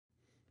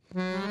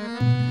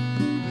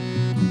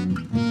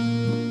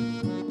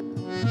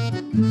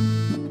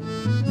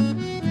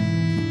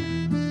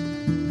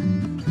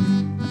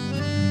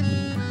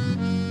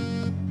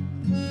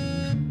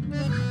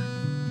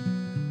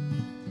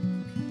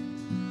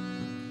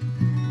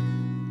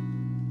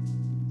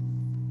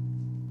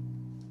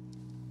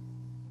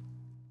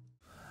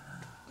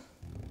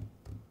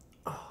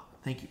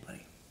Thank you,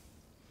 buddy.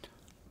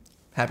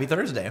 Happy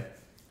Thursday.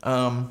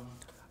 I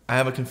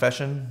have a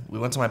confession. We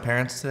went to my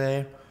parents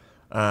today.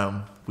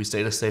 We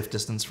stayed a safe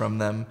distance from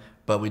them,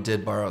 but we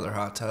did borrow their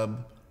hot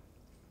tub.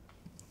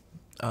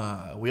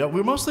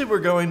 We mostly were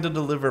going to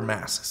deliver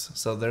masks,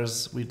 so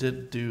we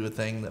did do a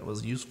thing that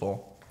was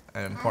useful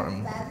and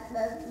important.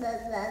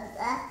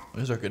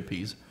 Those are good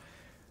peas.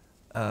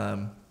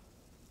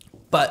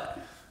 But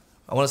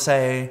I want to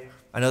say,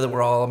 I know that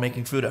we're all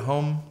making food at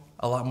home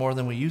a lot more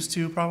than we used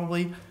to,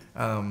 probably.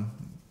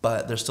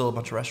 But there's still a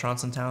bunch of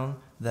restaurants in town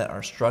that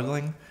are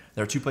struggling.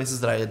 There are two places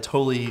that I had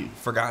totally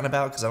forgotten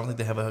about because I don't think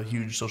they have a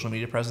huge social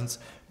media presence.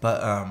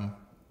 But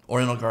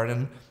Oriental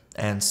Garden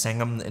and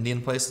Sangam, the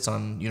Indian place, it's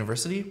on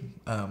University,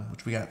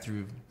 which we got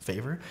through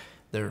Favor.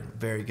 They're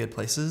very good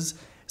places.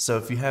 So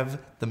if you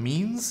have the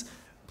means,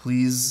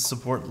 please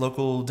support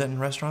local Denton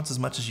restaurants as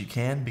much as you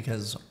can,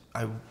 because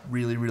I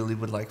really, really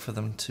would like for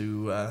them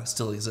to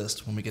still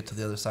exist when we get to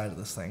the other side of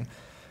this thing.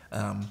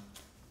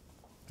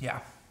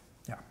 Yeah.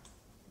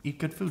 Eat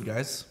good food,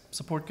 guys.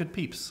 Support good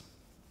peeps.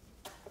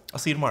 I'll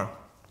see you tomorrow.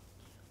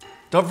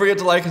 Don't forget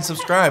to like and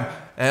subscribe,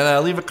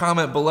 and leave a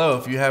comment below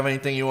if you have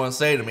anything you want to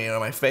say to me on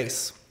my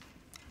face.